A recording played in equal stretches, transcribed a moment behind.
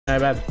My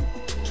bad.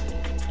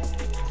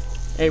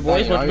 Hey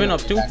boys, what you been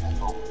up to?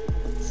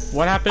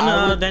 What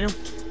happened, Daniel?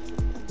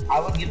 I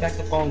would get back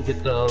the phone and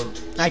get the...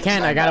 I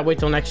can't, I gotta wait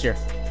till next year.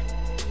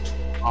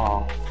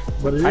 Oh.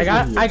 But it is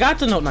I got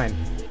the Note 9.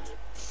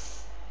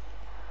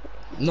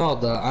 No,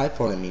 the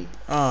iPhone, I mean.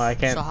 Oh, I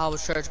can't. So how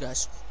was church,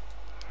 guys?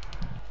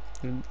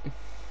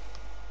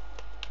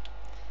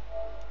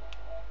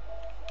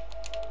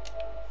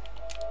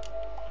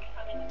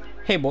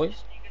 Hey boys.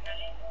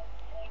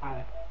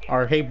 Hi.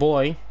 Or hey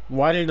boy.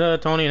 Why did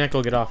Tony and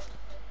Echo get off?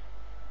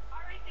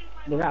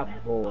 They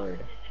got bored.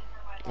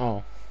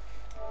 Oh.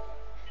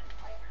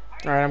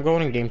 Alright, I'm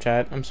going in game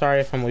chat. I'm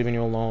sorry if I'm leaving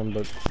you alone,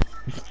 but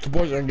the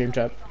boys are in game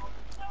chat.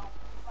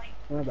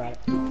 What about it?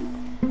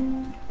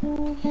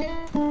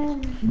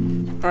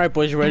 Alright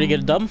boys, you ready to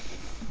get a dub?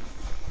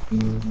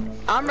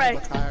 I'm ready.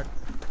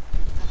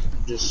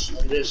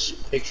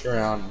 Just picture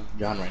on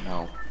John right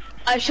now.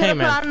 I should have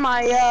put on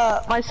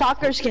my my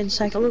soccer skin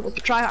so I can look with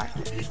the tryhard.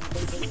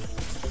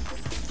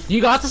 You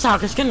got the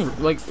soccer skin?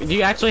 Like, do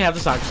you actually have the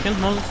soccer skin,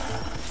 Moses?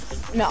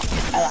 No,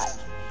 I lied.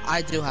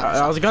 I do have.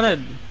 I was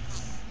gonna.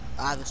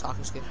 I have a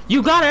soccer skin.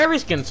 You got every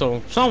skin, so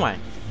what?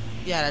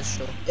 Yeah, that's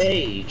true.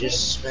 Hey,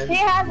 just spend... He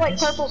has like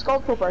purple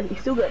skull trooper.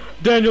 He's too good.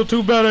 Daniel,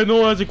 too bad. I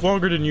know Isaac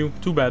longer than you.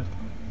 Too bad.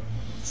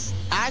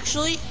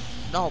 Actually,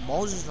 no,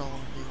 Moses no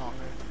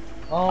longer.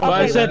 Oh, But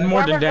I said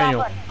more than whoever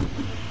Daniel. got one.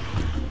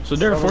 So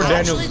therefore,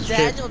 Daniel's Actually,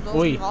 Daniel knows me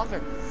Wait.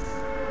 longer.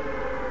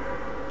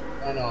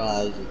 I know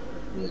Isaac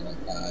really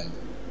like that.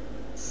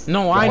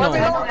 No, I know.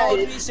 Daniel knows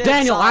me since,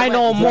 Daniel, I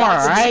know more,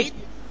 alright?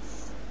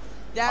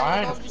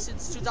 Daniel knows me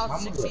since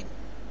 2016.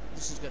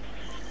 This is good.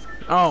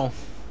 Oh.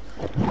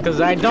 Because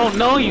I don't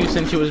know you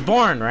since you was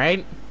born,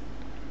 right?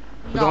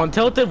 We're No. going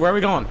tilted? Where are we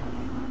going?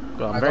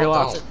 Going very don't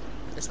lost.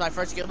 It's my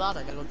first game out.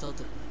 I gotta go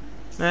tilted.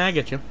 Nah, I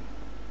get you.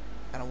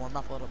 Gotta warm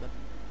up a little bit.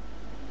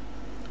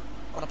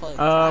 Wanna play?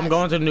 I'm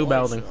going to the new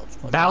Balding.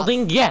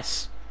 Balding?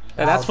 Yes!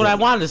 That's what I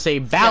wanted to say.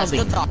 Yes,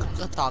 Balding. good talk.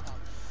 Good talk.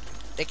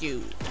 Thank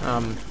you.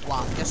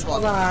 Wow. Guess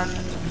what? Hold on.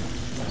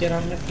 Get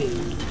on the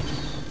feet.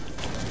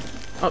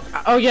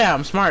 Oh yeah,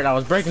 I'm smart. I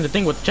was breaking the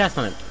thing with the chest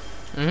on it.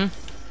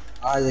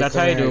 That's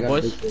how you do it,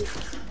 boys.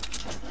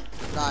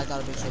 Nah, I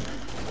got a big shit.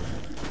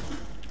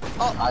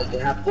 I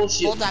have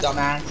bullshit, Hold that.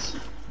 dumbass.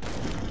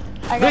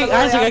 Wait,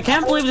 Isaac, I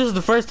can't believe this is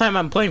the first time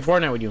I'm playing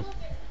Fortnite with you.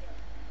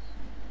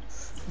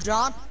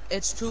 John,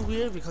 it's too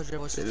weird because your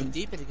voice is too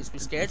deep and it gets me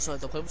scared, so I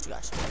don't play with you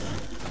guys.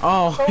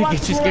 Oh, So you what's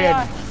get you your,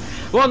 scared.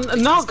 Well,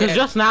 no, because scared.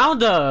 just now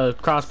the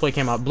crossplay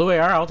came out. Blue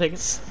AR, I'll take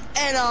it.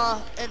 And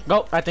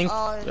Go, I think.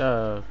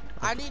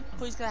 I need.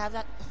 Please, can I have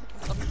that?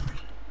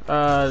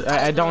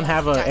 I don't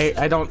have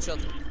I don't. Can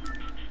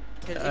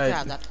you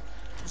have that?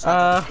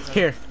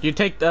 Here, you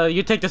take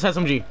this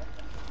SMG.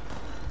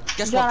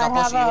 Guess John,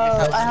 what?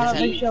 I have a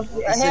big shield.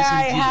 Here,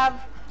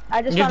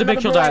 I just Give the found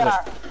big shield to another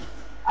Isaac.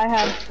 I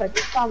have, I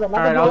just found another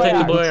Alright, I'll take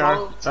the blue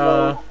AR.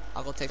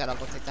 I'll go take that. I'll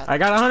go take that. I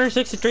got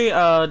 163,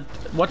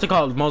 what's it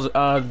called?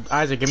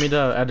 Isaac, give me the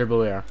other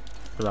blue AR.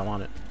 Because I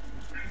want it.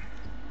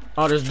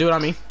 Oh, there's a dude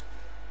on me.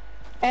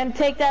 And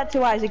take that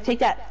to Isaac. Take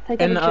that. Take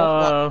that. In, big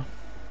shield.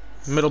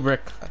 middle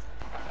brick.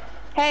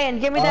 Hey, and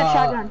give me that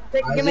shotgun.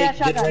 Give me that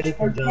Isaac, shotgun. get ready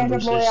for And John the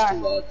versus blue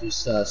AR. to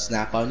just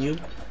snap on you.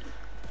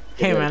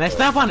 Hey man, I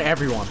snap on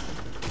everyone.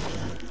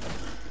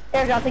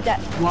 Here, John, take that.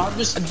 Well, I'm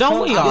just...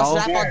 Don't we all?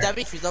 Snap on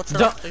Debbie. She's no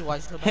turn.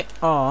 Hey,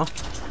 aw.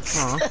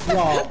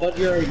 No, but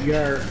you're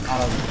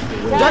out of...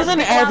 Doesn't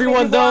you want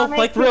everyone me? though? You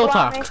Like want real me?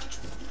 talk.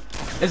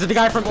 Is it the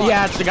guy from?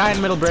 Yeah, it's the guy in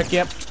the middle brick.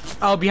 Yep.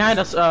 Oh, behind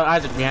us,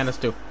 Isaac, behind us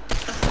too.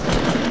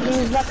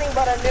 He's nothing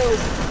but a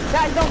noob.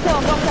 Guys, don't kill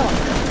him. Don't kill him.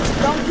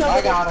 Don't kill him.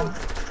 I got him.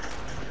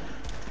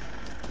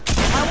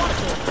 I want to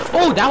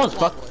kill. Oh, that was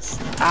fuck.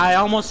 I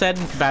almost said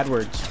bad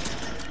words.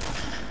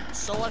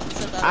 So what? You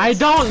said that. I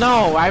don't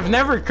know. I've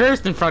never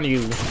cursed in front of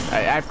you.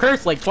 I've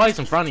cursed like twice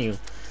in front of you.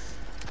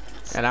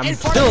 And I'm In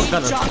front still of me,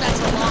 gonna. John, that's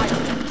a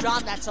lie.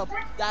 John,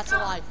 that's a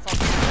lie. Fuck.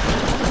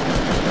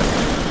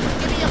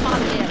 Get him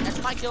out of here.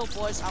 That's my kill,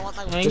 boys. I want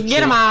my. Hey,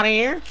 get him out of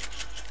here.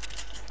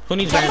 Who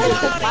needs bandages?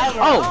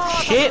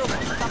 Oh shit!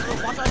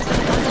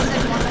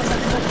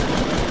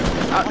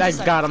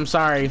 God, I'm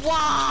sorry.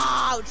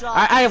 Wow, John.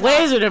 I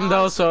lasered him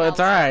though, so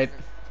it's alright.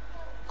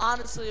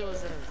 Honestly, it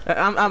was.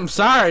 I'm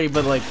sorry,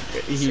 but like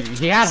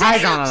he had high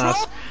ground on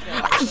us.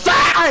 I'm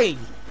sorry.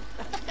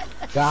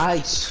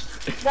 Guys.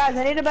 Guys,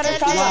 I need a better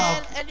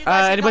shotgun.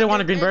 Anybody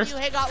want a green burst? You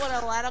hang out with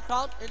Atlanta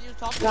called and you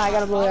talk. No, I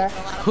got a blue AR.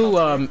 Who?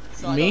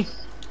 Me?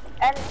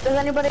 And does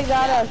anybody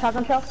got a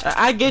shotgun shell?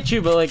 I get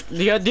you, but like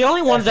the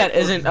only ones that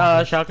isn't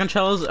shotgun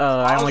shells,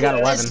 I only got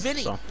 11.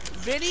 Vinny. So.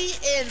 Vinny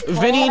and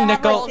Vinny,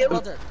 Paul,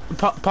 Nico,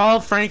 Paul,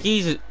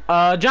 Frankie's,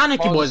 John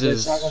Nicky Boys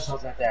is.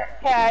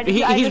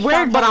 He's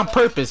weird, but on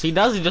purpose. He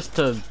does it just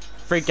to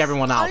freak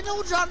everyone out. I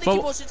know John Nicky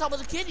Boys since I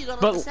was a kid. You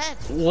don't But understand.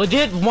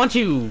 legit,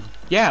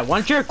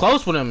 once you're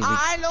close with him,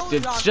 I know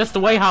it's John just the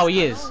way how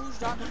he I is. know who's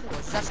John Nicky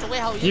Boys. That's the way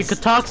how he You is.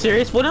 could talk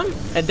serious with him,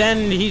 and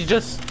then he's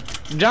just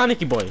John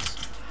Nicky Boys.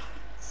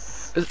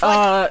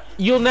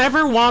 You'll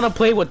never want to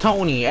play with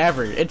Tony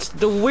ever. It's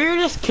the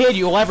weirdest kid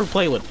you'll ever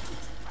play with.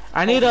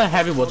 I need a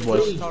heavyweights,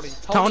 boys.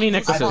 Tony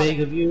Nicholas. I beg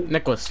of you.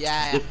 Nicholas.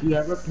 Yeah. If you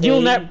ever play,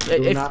 You'll never.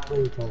 do not play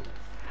with Tony.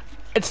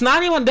 It's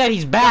not even that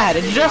he's bad.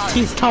 It's just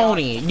he's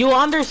Tony. You'll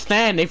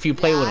understand if you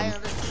play with I him.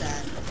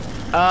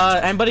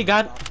 understand. Anybody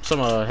got some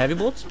heavy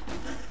bullets?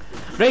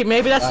 Great,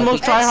 maybe that's the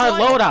most try-hard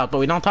loadout, but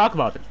we don't talk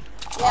about it.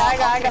 Yeah,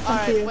 I got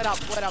some too. Wait up.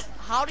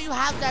 How do you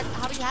have that?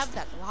 How do you have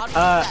that?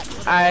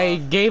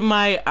 I gave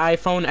my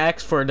iPhone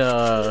X for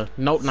the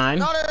Note 9.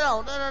 No.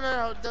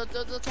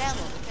 The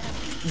camera.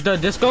 The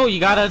disco, you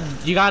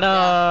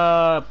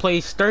gotta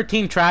place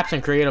 13 traps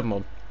in creative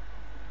mode.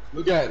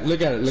 Look at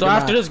it. So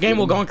after this game,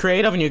 we'll go in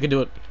creative and you can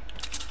do it.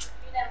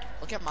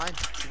 Look at mine.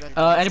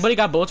 Anybody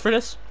got bullets for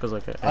this? Cause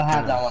like I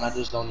have that one. I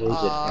just don't use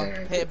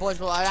it. Hey boys,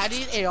 well, I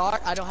need AR.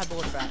 I don't have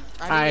bullets for that.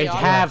 I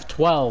have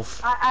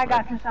 12. I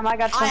got some. I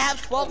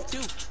have 12 too.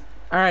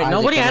 All right, Isaac,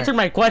 nobody come answered here.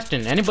 my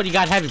question. Anybody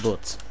got heavy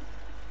bullets?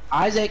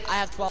 Isaac. I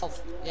have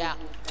 12. Yeah.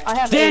 I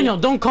have Daniel,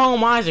 don't call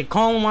him Isaac.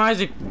 Call him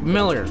Isaac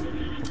Miller.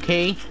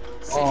 Okay?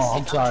 Oh,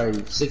 I'm sorry.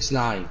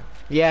 6'9".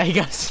 Yeah, he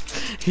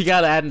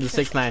got added to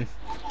 6'9".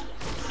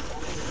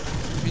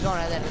 If you don't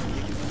have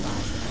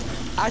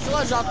that, I still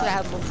have jobs that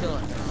have one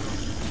killer.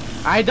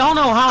 I don't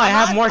know how I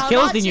have more I'm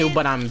kills not than you, cheating.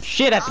 but I'm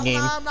shit at the game.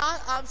 I'm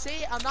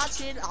not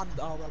cheating.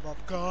 Oh my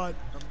god.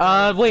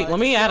 Wait, let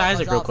me add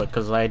Isaac real quick,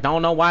 cause I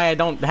don't know why I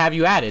don't have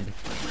you added.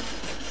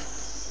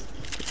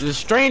 It's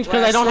strange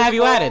because I don't have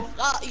you added.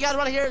 You guys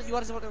want to hear? You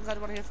guys want to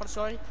hear a fun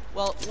story?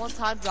 Well, one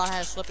time John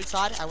had a slip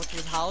inside. I went to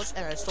his house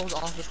and I stole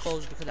all of his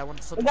clothes because I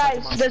wanted to slip inside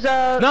the Guys, house. there's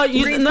a No,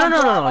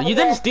 no. You didn't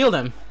there. steal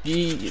them.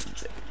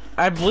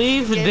 I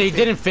believe they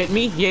didn't fit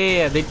me.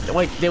 Yeah.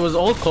 There was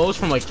old clothes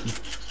from like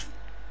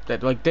that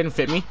didn't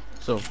fit me.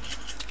 So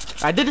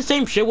I did the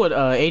same shit with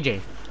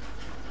AJ.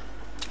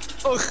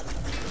 Ugh.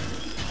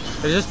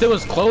 There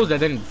was clothes that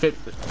didn't fit.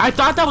 I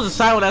thought that was a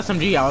silent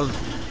SMG.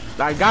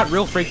 I got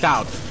real freaked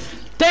out.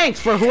 Thanks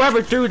for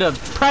whoever threw the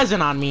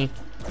present on me.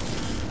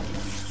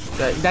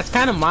 That's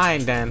kind of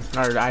mine, Dan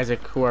or Isaac,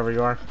 whoever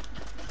you are.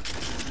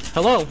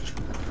 Hello. You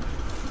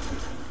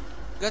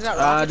guys got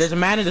rockets? There's a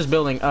man in this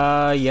building.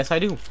 Yes, I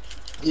do.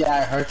 Yeah,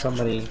 I heard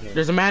somebody in here.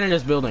 There's a man in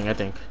this building, I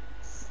think.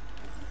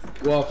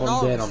 Well, if I'm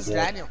No, dead, this I'm is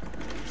dead. Daniel.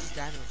 This is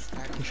Daniel.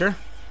 You sure?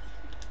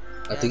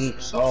 I think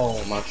so.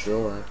 I'm not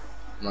sure.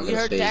 I'm not We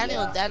gonna heard say Daniel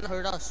yeah. and Daniel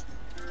heard us.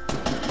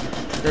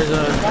 There's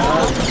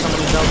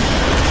somebody's out.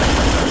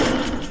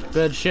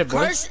 Good shit, boys.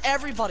 Curse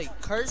everybody.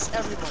 Curse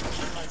everybody.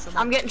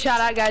 I'm getting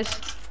shot at, guys.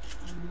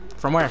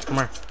 From where? From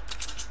where?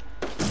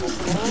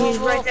 He's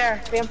right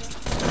there. Bam.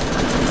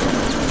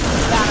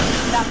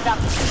 Got him.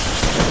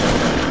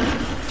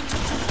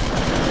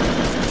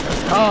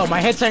 Oh,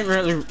 my hits ain't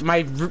really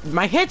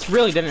my hits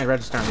really didn't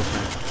register on this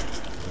man.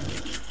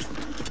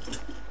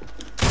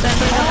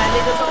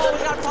 Oh, we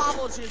got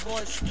problems here,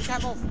 boys. We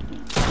can't move.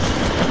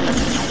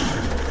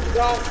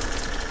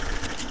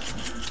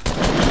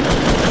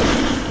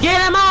 Get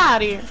him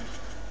out of here!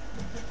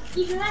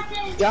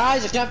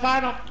 Guys, I can't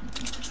find him.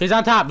 He's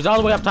on top. He's all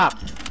the way up top.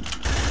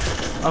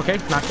 Okay,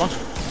 not close.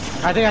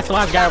 I think that's the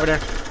last guy over there.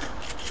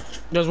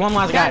 There's one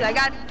last Guys, guy. I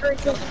got 3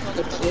 kills.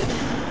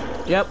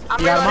 Yep. I'm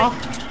You got them all?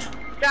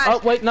 Guys,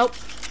 Oh wait, nope.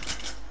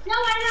 No,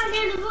 I don't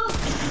need to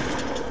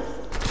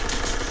move.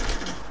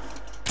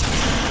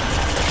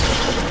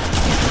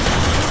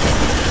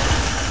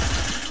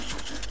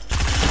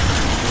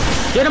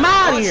 Get him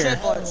out of Oh, here!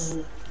 shit, boys.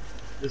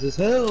 This is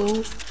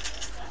hell.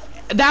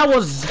 That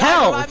was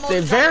hell. revive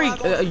Moses, Very.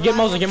 revive Moses, Get revive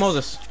Moses. Get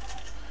Moses.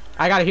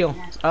 I gotta heal.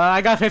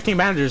 I got 15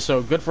 bandages,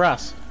 so good for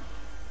us.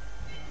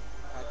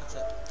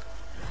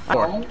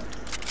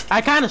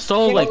 I kind of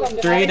stole like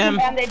 3 of them.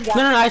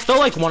 No, I stole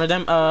like 1 of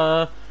them.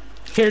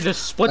 Here,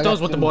 just split those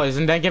with the boys,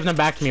 and then give them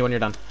back to me when you're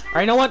done.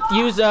 Alright, you know what?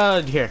 Use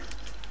here.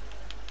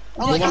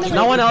 Oh,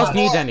 No one else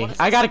needs any.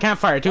 I got a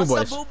campfire too, What's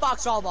boys. the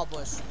boombox all about,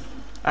 boys?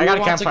 I got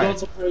a Who wants to campfire. go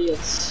to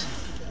Prius?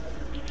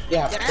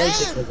 Yeah, Get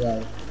basically,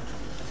 guys.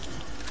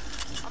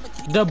 I'm gonna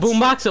keep The this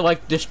boombox, it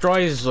like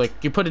destroys, like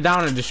you put it down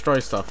and it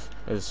destroys stuff.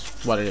 Is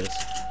what it is.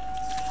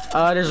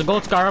 There's a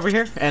gold scar over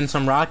here and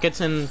some rockets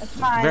and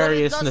mine.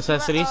 various Does-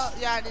 necessities.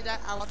 yeah, I need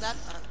that. I want that.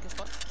 Guess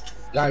what?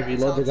 Guys,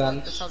 reload the That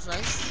guns. sounds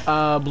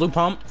nice. Blue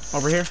pump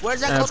over here. Where's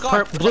that gold scar?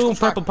 Where's that Blue gold and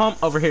scar? purple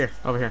pump over here.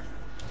 Over here.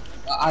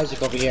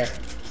 Isaac over here.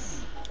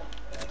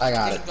 I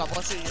got it. God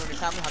bless you. You and your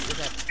family have good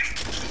day.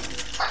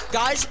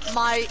 Guys,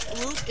 my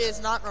loot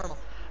is not normal.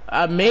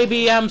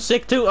 Maybe I'm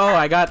sick too. Oh,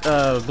 I got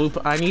blue.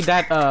 I need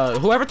that.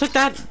 Whoever took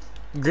that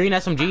green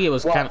SMG, it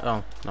was kind of.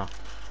 Oh no.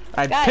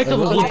 I Guys, picked up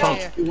a blue yeah, pump.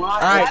 yeah. You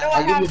want? Alright. Why do I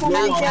I'll give have you so blue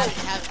many one. kills?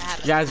 Have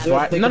it. Guys, Dude,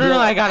 why? take No, the blue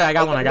I one. got it. I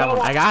got one. Take the blue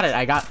one. I got it.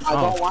 I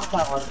Oh, don't want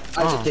that one.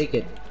 Oh. Isaac, take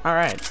it. all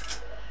right.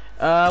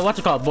 What's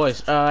it called,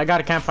 boys? I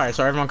got a campfire,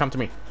 so everyone come to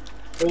me.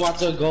 Who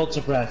wants a gold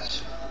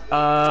suppress?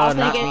 Not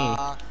take it. me.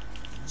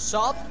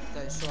 Salt.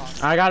 Okay,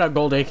 salt. I got a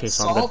gold AK,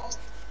 so I'm good. Salt?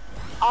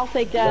 I'll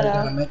take You that.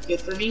 got a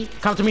medkit for me?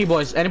 Come to me,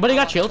 boys. Anybody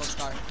got shields?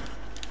 Gold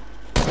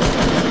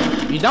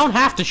You don't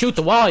have to shoot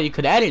the wall. You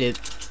could edit it.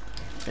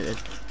 scar.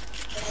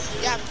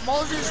 Yeah,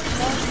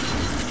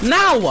 Moses.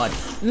 Now what?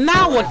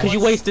 Now what? Cause you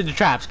wasted the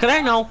traps. Could I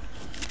know?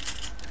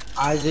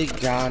 Isaac,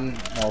 John,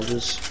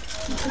 Moses.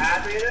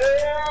 Happy New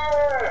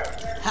Year!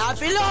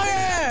 Happy New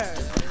Year!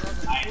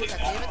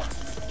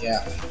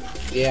 Yeah.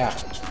 Yeah.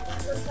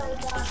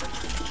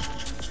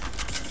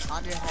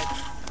 On your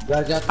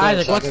head.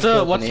 Isaac, what's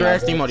the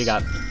rarest emote you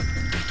got?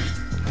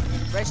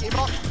 Race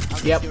emote? I'll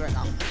Yep. give you right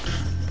now.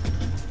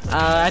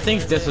 I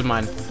think this is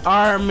mine.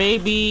 Or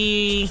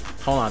maybe...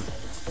 Hold on.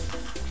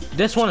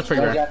 This one is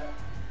pretty rare.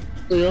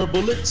 Air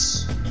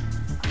bullets.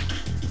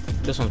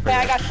 This one's Yeah, pretty I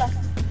rare. got stuff.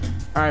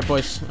 Alright,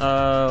 boys.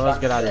 Let's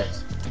get out of here.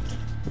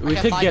 We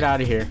Okay, could fine. get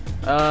out of here.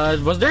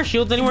 Was there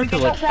shields anywhere?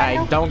 Cause like,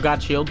 I don't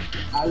got shield.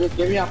 Isaac,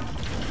 give me up.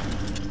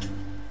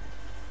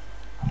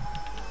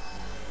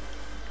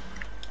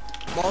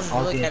 Moses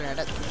really Okay. can't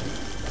edit.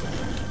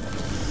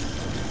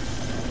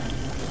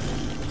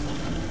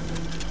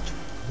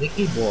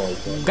 Nicky boy.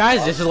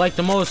 Guys, this is like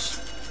the most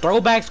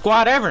throwback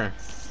squad ever.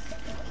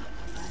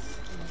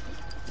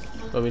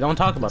 But we don't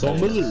talk about Tom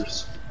that.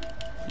 Millers.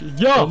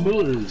 Yo! Tom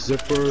Millers.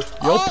 Zipper.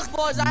 Oh,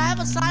 boys, I have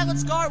a silent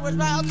scar. Where's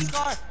my other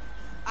scar?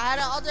 I had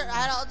a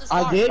other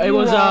scar. I did. It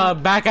was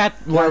back at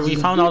where we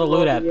found all the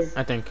loot at, Yeah.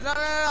 I think. No,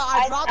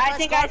 I dropped I my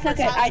think scar I for took it.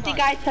 silent I scar. think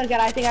I took it.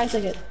 I think I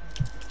took it.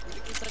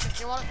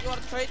 You want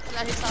to trade? Cause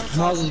I hit silent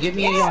scar. Moses, give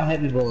me a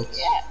heavy bullets.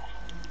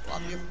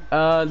 Love you.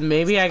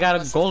 Maybe I got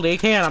a gold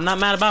AK and I'm not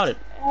mad about it.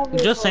 I'm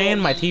just saying,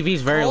 my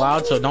TV's very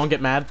loud, so don't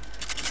get mad.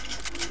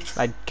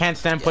 I can't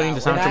stand putting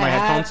the sound through my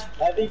headphones.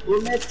 Heavy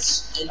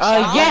bullets.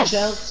 And Yes!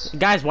 shells.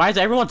 Guys, why is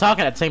everyone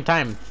talking at the same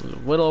time? A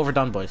little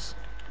overdone, boys.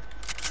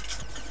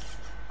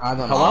 I don't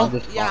know. Hello? I'm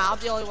just Yeah, I'm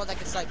the only one that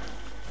can snipe.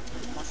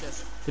 Watch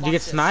this. Did Watch you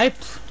get this.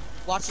 sniped?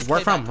 Watch this. Where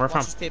payback. from? Where Watch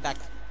from? this payback.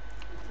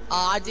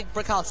 I dig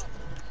brick house.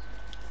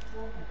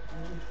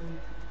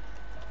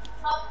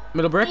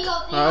 Middle brick?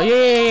 Yeah.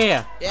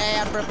 Yeah.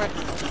 Yeah, brick. Watch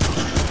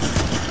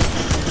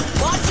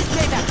this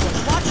payback,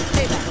 boys. Watch this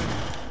payback.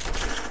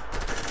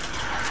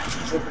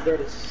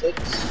 36.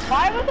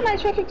 Why wasn't I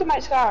switching to my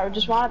scar? I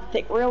just wanted to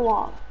take real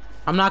long.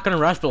 I'm not gonna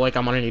rush, but like,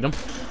 I'm gonna need them.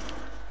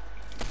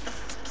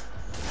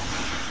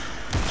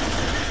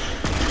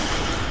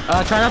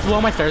 Try not to blow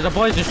my stairs up,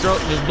 boys. Just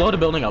blow the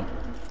building up.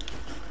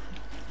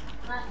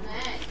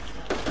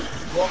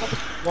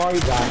 Where are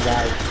you going,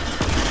 guys?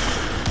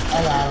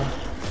 Hello.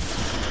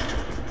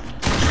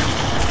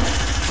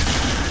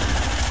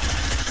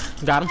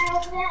 Got him.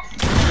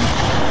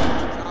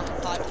 Down to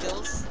 5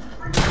 kills.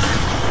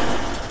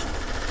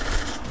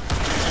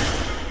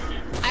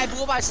 I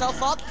blew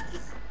myself up.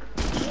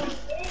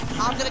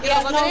 I'm gonna get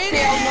Yeah, no eliminated.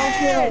 fear, no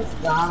fear.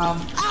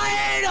 I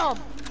ate him.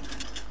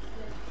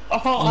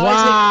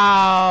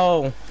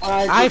 Wow.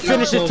 I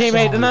finished his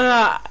teammate. So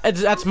No.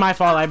 That's my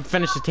fault. I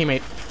finished his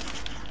teammate.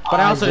 But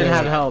I also didn't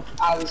have help.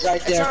 I was right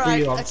It's there for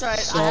you. I'm alright. I had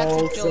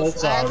so 2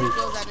 kills. I had 2 sorry.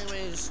 kills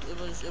anyways.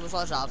 It was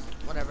our job.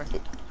 Whatever.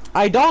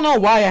 I don't know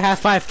why I have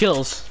 5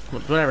 kills.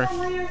 Whatever.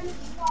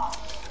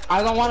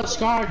 I don't want a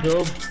scar,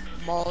 dude.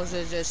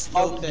 Moses is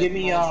Oh, stupid. give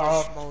me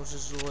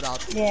Moses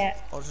loadout. Yeah.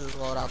 Moses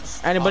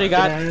loadout. Anybody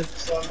got?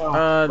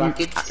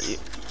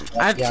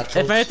 Rockets?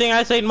 If anything,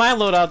 I say my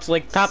loadout's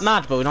like top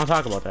notch, but we don't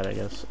talk about that, I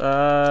guess.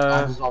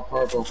 I was all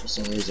purple for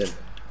some reason.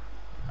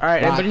 All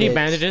right. Anybody need Rockets.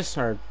 bandages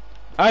or?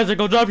 Isaac,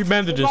 go drop your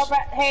bandages.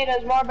 Hey,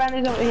 there's more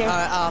bandages over here.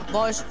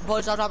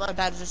 Boys, I'll drop my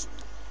bandages.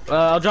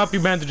 I'll drop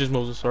your bandages,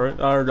 Moses. All right,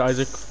 or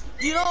Isaac.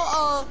 You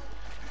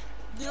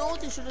know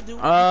what they should do? You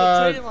could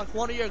trade in like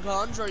one of your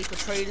guns, or you could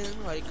trade in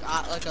like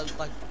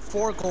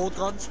 4 gold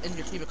guns, and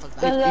your team comes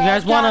back. Does, You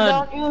guys John,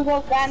 wanna- Don't use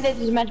those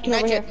bandages, medkit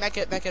over here. Make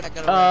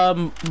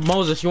it.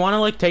 Moses, you wanna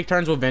like take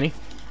turns with Vinny?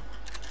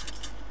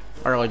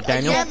 Or like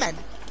Daniel? Yeah, man.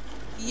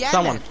 Yeah,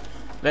 Someone.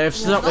 man. If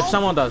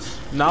someone does.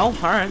 No?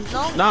 Alright.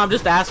 No. I'm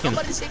just asking.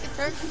 Nobody's taking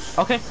turns.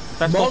 Okay,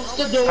 that's cool. Most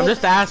to do I'm it.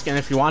 just asking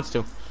if he wants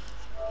to.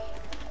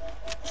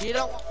 You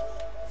know.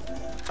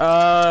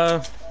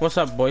 What's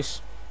up,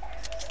 boys?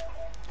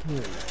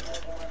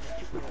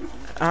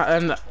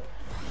 And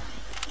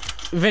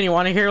Vinny,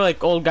 wanna hear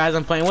like old guys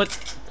I'm playing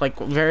with? Like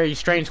very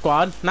strange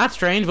squad? Not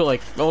strange, but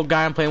like old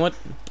guy I'm playing with?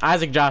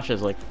 Isaac Josh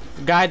is like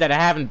guy that I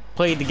haven't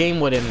played the game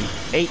with in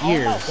 8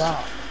 years.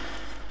 God.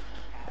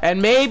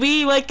 And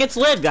maybe like it's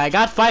lit. I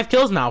got 5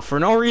 kills now for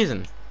no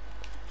reason.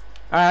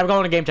 Alright, I'm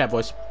going to game chat,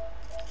 boys.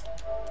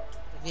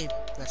 Moses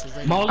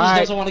Alright,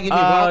 doesn't want to give me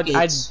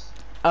rockets.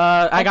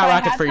 I got If I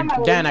rockets had for you. some, I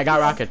Dan, would've I got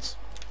used rockets.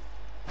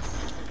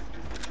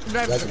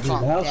 That's be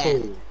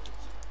helpful.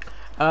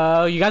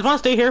 You guys want to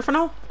stay here for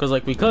now? Cause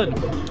like we could.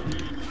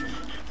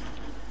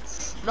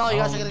 No, you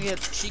guys are gonna get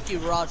cheeky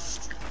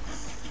rushed.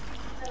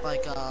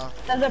 Like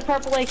There's a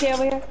purple AK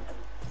over here.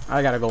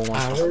 I gotta go one.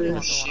 I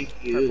will shake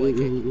you.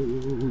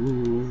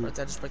 right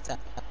there, just break that.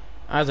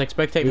 I was like,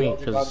 spectate me,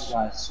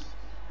 cause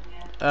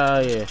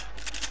yeah.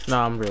 No,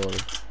 I'm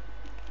reloaded.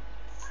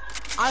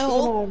 I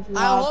Oh,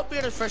 hope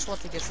you're the first one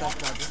to get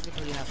sniped now, just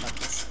because you have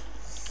this.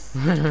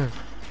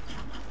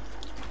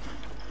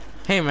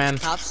 Hey man.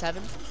 Top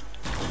 7.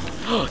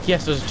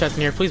 Yes, there's a chest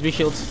in here. Please be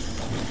shields.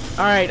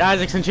 All right,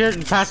 Isaac, since you're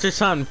pastor's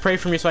son, pray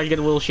for me so I can get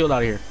a little shield out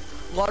of here.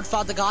 Lord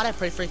Father God, I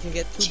pray for you can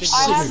get 2 big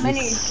I shields. have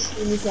many.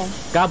 You can.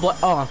 God bless.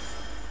 Oh,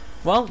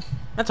 well,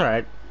 that's all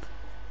right.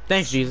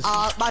 Thanks, Jesus.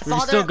 My You're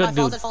father, still good, my dude.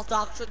 father false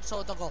doctrine,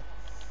 so don't go.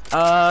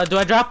 Do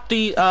I drop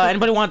the?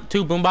 Anybody want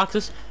 2 boom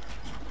boxes?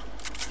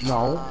 No.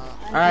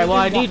 All right. Well,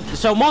 I need.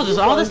 So Moses,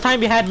 all this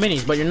time you had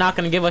minis, but you're not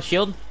gonna give us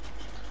shield.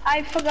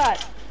 I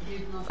forgot.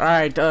 All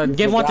right.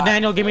 Give 1 to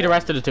Daniel. Give me the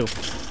rest of the 2.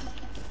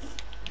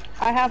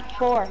 I have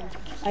 4.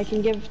 I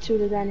can give 2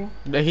 to Daniel.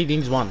 He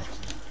needs 1.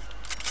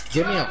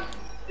 Give me a.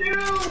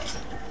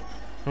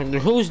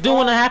 Who's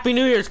doing a Happy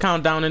New Year's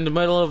countdown in the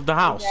middle of the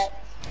house?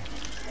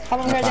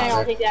 Come over here, Daniel.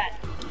 I'll take that.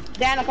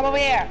 Daniel, come over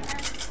here.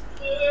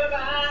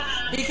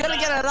 He couldn't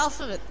get enough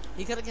of it.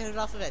 He couldn't get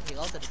enough of it. He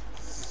loved it.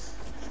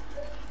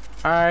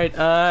 All right.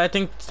 I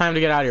think it's time to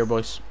get out of here,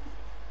 boys.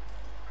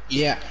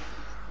 Yeah.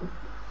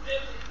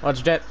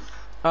 What's that?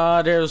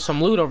 There's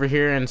some loot over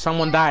here, and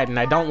someone died, and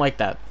I don't like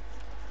that.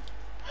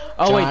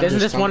 Oh John, wait, isn't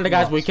there's this one of the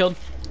guys we killed?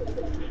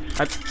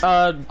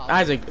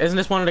 Isaac, isn't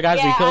this one of the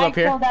guys we killed up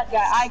here? I killed that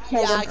guy. I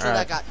killed Yeah, him. I killed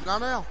that guy.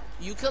 No.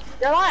 You killed.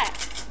 You're lying.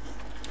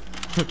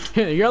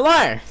 You're a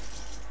liar.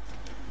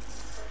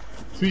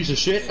 Piece of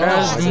shit.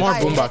 There's That's the more guy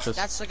I boom hit. boxes.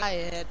 That's the guy I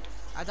hit.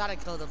 I thought I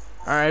killed him.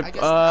 All right, I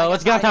guess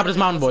let's get on I top of hit this him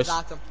mountain, and boys.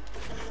 knocked him.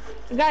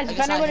 Guys, I if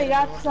guess I anybody hit him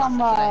got and some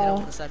knocked him. I hit him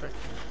with the sniper.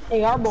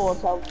 AR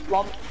bullets, I'll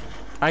love it.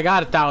 I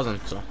got 1,000.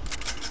 So,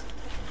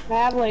 I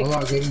have like. I'm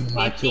not giving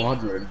my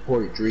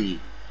 243.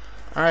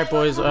 all right,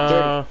 boys.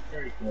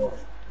 34.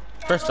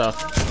 First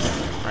off,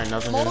 all right,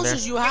 nothing in there.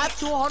 Moses, you have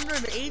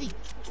 280.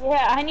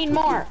 Yeah, I need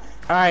more.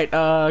 All right,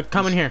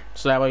 come in here,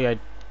 so that way I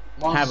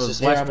have a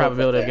Moses, less here,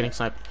 probability of I'm getting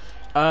sniped.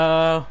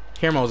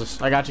 Here, Moses,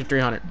 I got you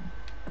 300.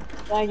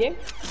 Thank you.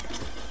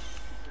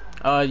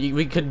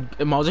 We could,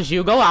 Moses,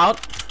 you go out.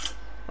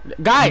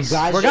 Guys,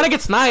 we're gonna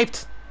get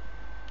sniped.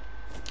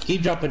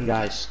 Keep jumping,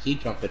 guys.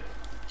 Keep jumping.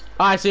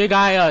 Oh, I see a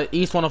guy,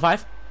 East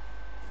 105.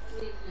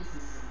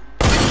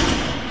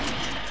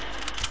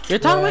 You're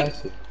telling me?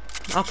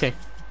 Okay.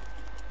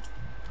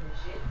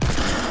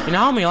 You know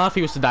how many off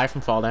he was to die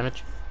from fall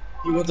damage?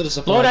 You went to the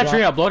supply Blow that drop?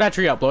 tree up, blow that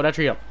tree up, blow that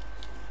tree up.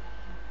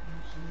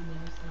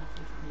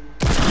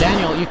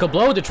 Daniel, you could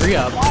blow the tree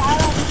up. Oh,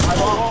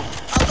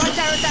 right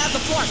there at the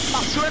floor.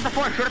 Oh, shoot at the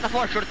floor, shoot at the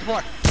floor, shoot at the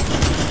floor.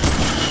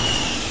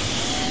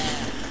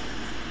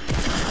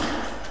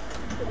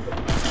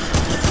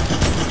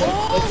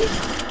 Oh!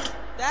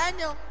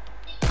 Daniel!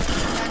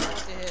 Daniel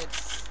with the hits.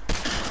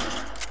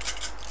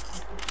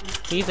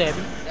 He's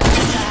heavy. Yeah,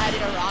 if I had a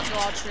rocket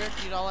launcher,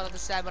 you know what I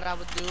understand what I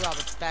would do? I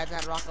would spam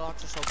that rocket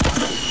launcher so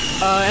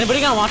bad.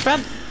 Anybody got a launch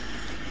pad?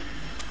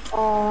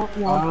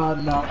 No.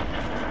 No.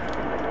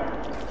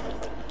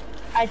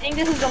 I think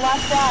this is the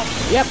last shot.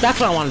 Yep, that's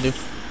what I want to do.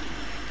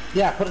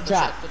 Yeah, put a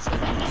trap. Good shit.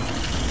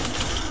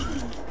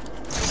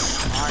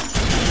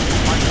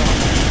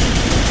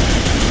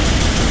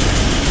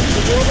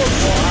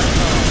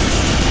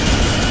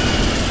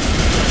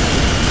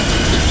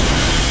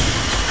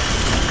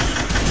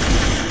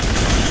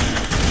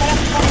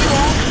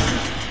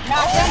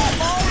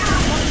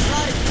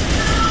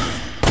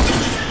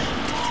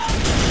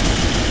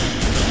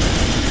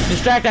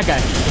 Distract that guy.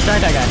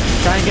 Distract that guy.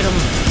 Try and get him.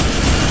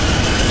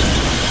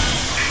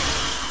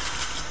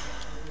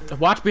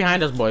 Watch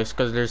behind us, boys,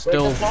 because there's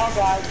still.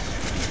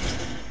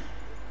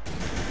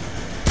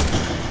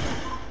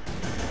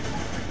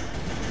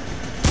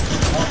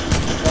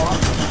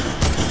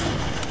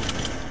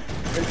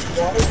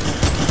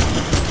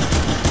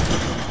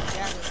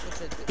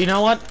 You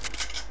know what?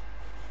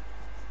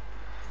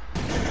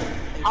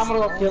 I'm gonna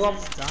go kill him.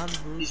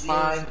 He's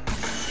mine.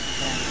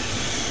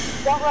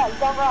 Don't rush,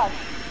 don't rush.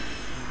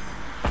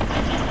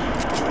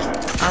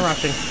 I'm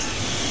rushing.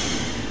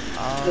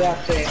 Yeah,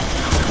 same.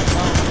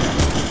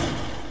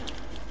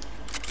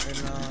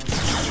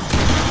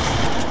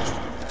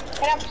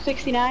 Hit up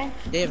 69.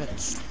 David.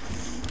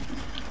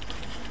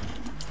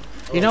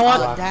 You know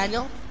what?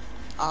 Daniel?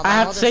 I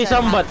have to say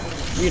something, but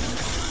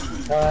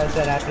I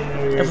said Happy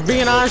New Year. if we're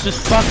being honest,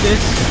 just fuck this.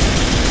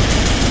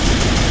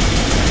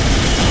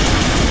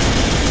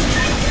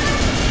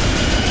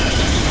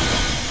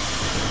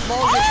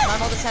 Moses, my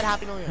mother said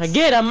Happy New Year.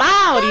 Get him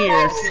out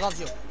here. She loves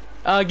you.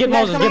 Get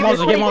Moses, get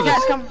Moses, get Moses.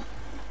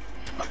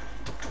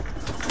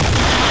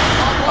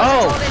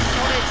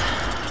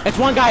 Oh, it's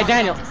one guy,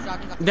 Daniel.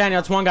 Daniel,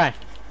 it's one guy.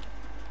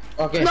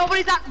 Okay.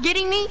 Nobody's not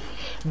getting me.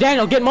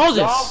 Daniel, get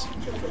Moses.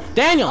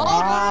 Daniel.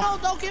 Oh, no,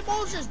 don't get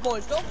Moses,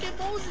 boys. Don't get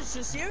Moses.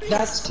 You're serious.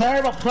 That's a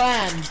terrible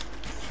plan.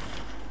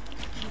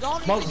 You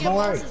don't need Moses, to get don't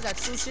worry. Moses.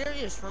 That's too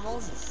serious for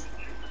Moses.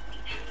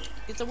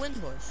 Get the win,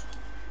 boys.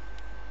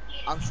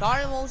 I'm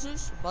sorry,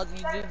 Moses, but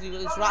it's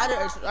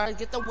either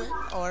get the win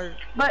or.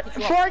 But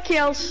 4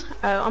 kills.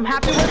 I'm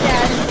happy with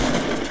that.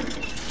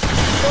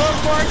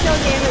 4 kill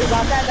game is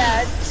not that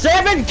bad.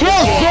 7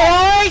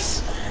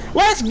 kills, boys.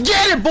 Let's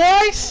get it,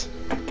 boys.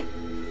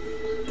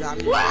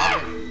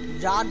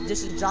 John,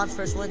 this is John's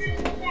first win.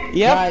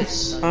 Yep.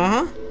 Guys,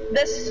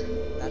 This.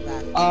 Not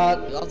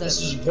bad.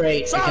 this is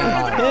great. I Sorry.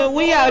 can't lie.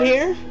 We out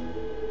here.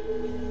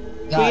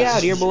 Guys,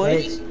 out here, this is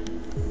boys. great.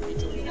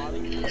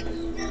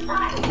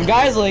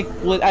 Guys, like,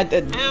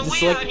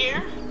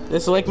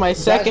 this is like my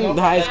second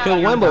highest kill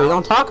win, but we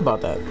don't talk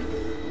about that.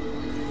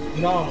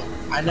 No,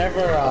 I never.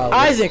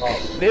 Isaac,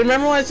 do you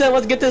remember when I said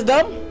let's get this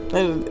done?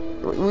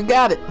 We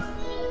got it.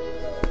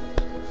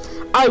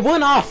 I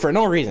went off for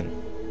no reason.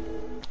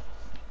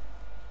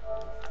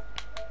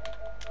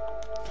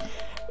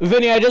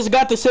 Vinny, I just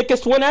got the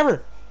sickest win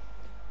ever.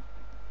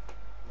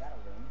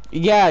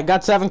 Yeah, I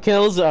got 7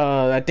 kills.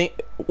 I think.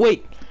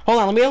 Wait, hold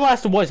on. Let me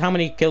ask the boys how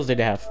many kills did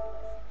they have.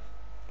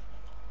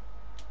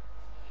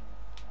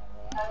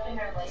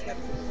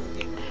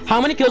 How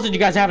many kills did you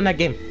guys have in that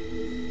game?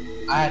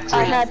 I had 2.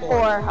 I had 4.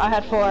 I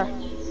had 4.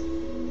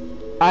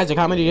 Isaac,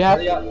 how many do you have?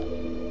 2.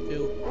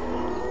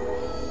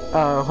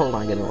 Hold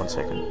on, give me 1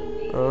 second.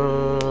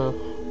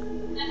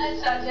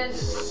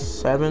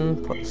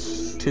 7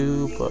 plus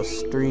 2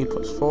 plus 3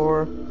 plus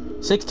 4,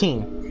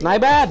 16.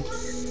 Not bad.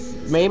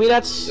 Maybe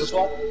that's. This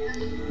one?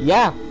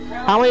 Yeah.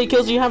 How many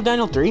kills do you have,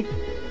 Daniel? 3.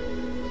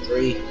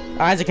 3.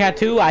 Isaac had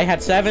 2. I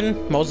had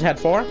 7. Moses had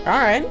 4. All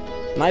right.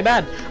 Not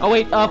bad. Oh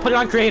wait. Put it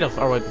on creative.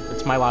 Or wait,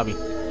 it's my lobby.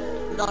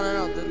 No.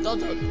 Don't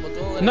do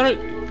it. No.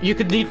 You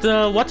could delete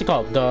the what's it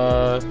called?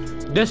 The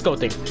disco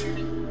thing.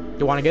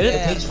 You want to get it?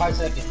 Yeah. It takes 5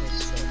 seconds.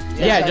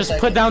 Yeah. Just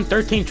put down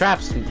 13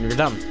 traps. And you're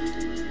done.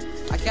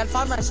 I can't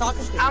find my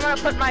soccer stick. I'm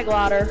gonna put my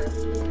glider.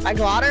 My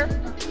glider?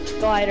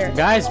 Glider.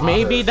 Guys,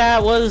 maybe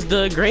that was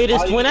the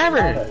greatest win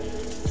ever.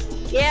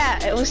 Yeah,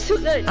 it was too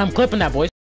good. I'm clipping that, boys.